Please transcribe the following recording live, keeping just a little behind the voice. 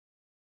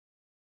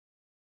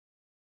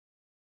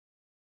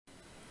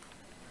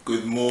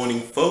Good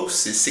morning,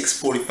 folks. It's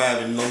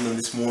 6:45 in London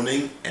this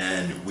morning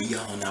and we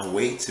are on our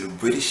way to the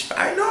British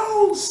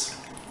Finals.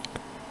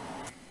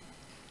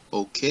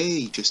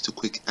 Okay, just a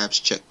quick abs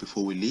check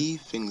before we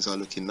leave. Things are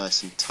looking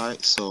nice and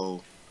tight,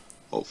 so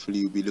hopefully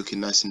you'll be looking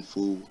nice and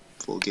full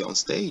before we get on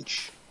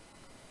stage.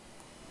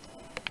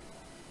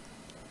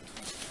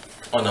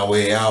 On our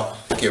way out,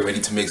 get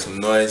ready to make some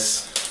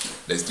noise.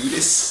 Let's do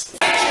this.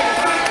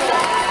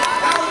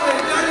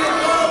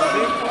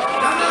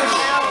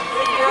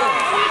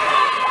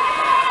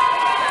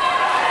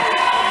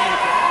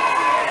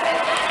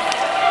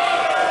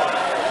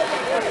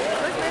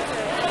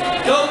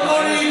 Don't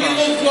worry if your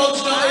loved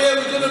one's not here,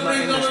 we're going to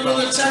bring on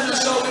another 10 or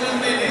so in a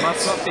minute.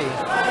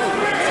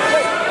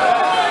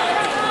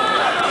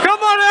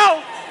 Come on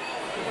out!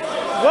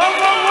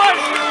 1-1-1!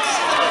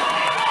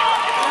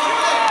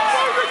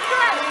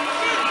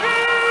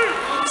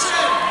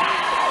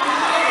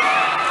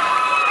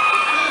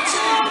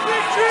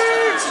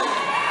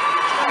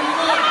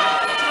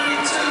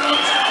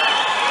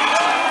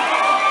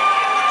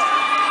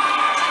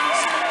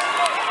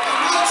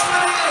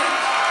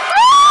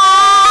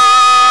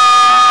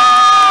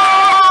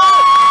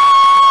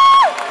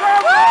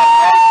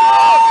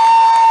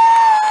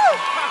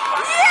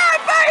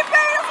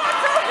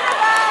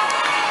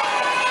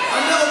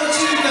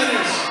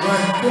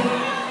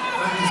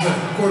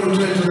 Quarter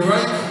turn to the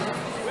right.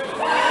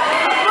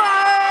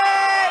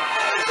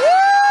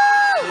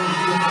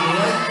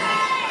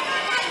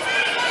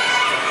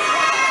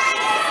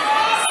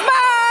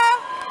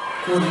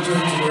 Quarter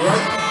turn to the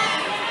right.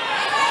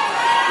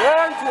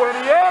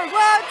 128!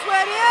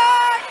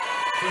 128!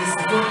 Face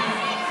the foot.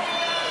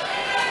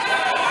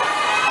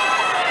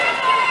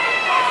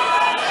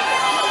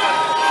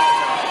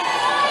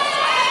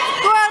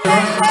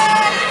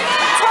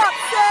 Top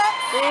set!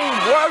 Boom!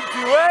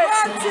 128!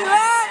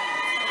 128!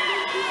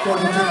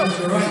 Quarter turn to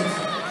the right.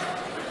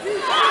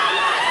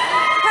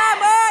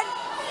 Come on!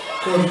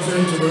 Quarter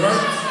turn to the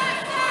right.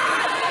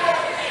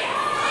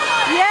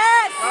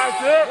 Yes!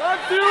 That's it!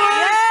 128!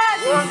 Yes!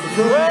 Face the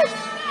foot.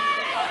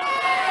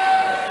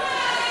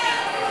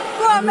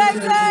 Go on,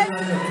 Meite!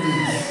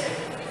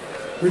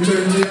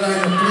 Return to your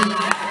line, please.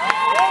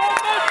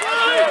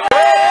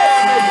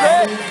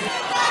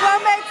 Go on,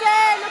 Meite!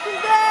 Looking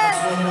good!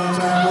 One more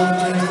time, quarter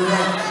turn to the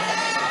right.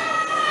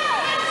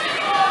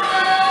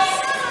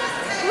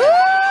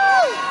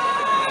 Woo!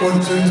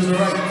 Quarter turn to the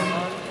right.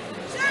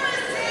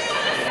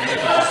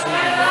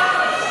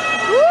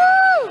 Woo!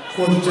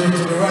 Quarter turn to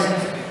the right.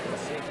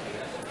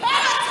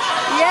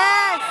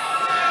 Yes!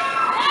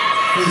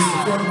 Face the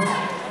front.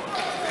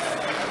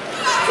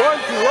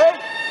 128!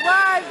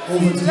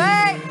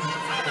 128!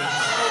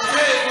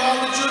 Okay, while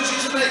the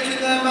judges are making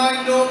their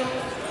mind up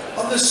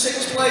on the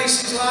 6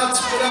 places, lads,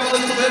 we'll have a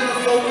little bit of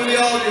fun with the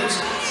audience.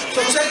 So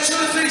take 2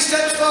 or 3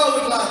 steps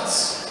forward,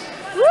 lads.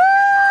 Woo!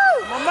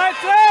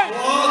 Momentum!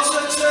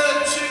 Water turn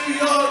to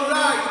your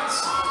right.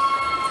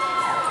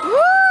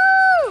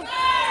 Woo!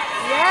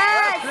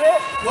 Yes!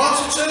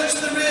 Water turn to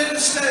the rear of the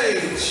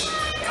stage.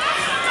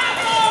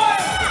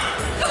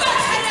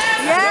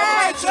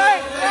 Yes! Go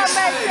on,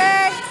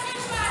 Meite!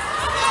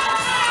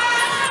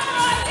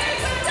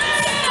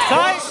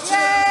 Tight!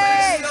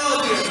 Yay! The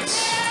audience.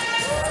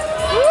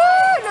 Woo!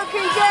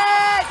 Looking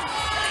good!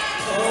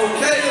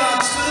 Okay,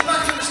 lads, to the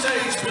back of the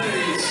stage,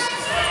 please.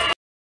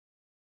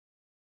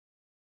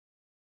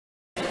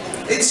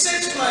 In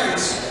 6th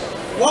place,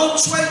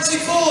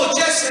 124,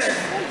 Jesse.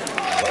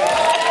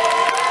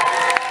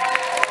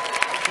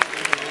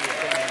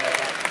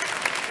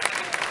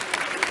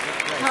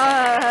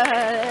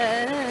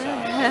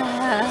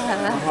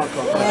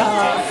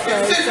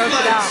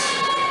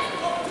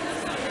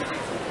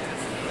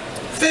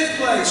 Fifth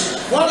place,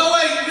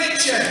 108,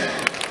 Richard.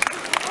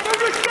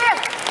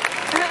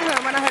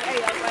 When I had 8,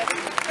 I was like...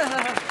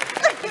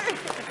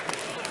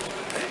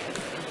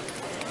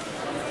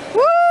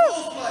 Woo!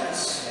 4th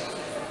place,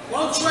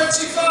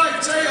 125,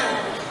 Tail.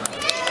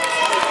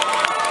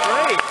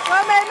 Go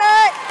on,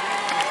 mate!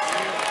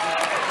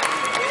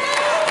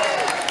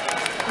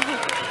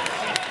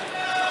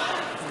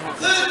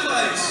 Third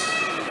place,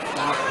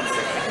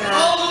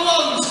 all the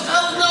ones,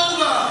 El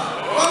Nova.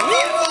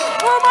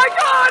 Oh my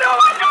god! Oh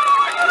my god!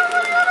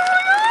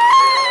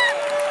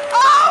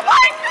 Oh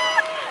my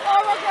god! Oh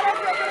my god, I'm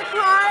gonna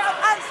cry. I'm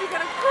actually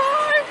gonna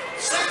cry.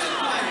 Second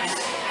place,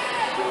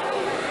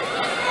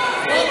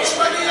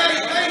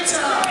 128, Meite.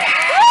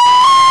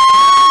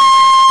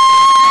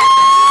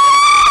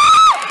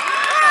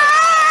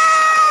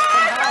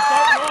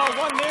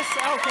 Won this,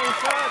 okay,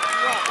 third.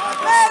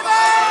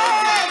 Baby!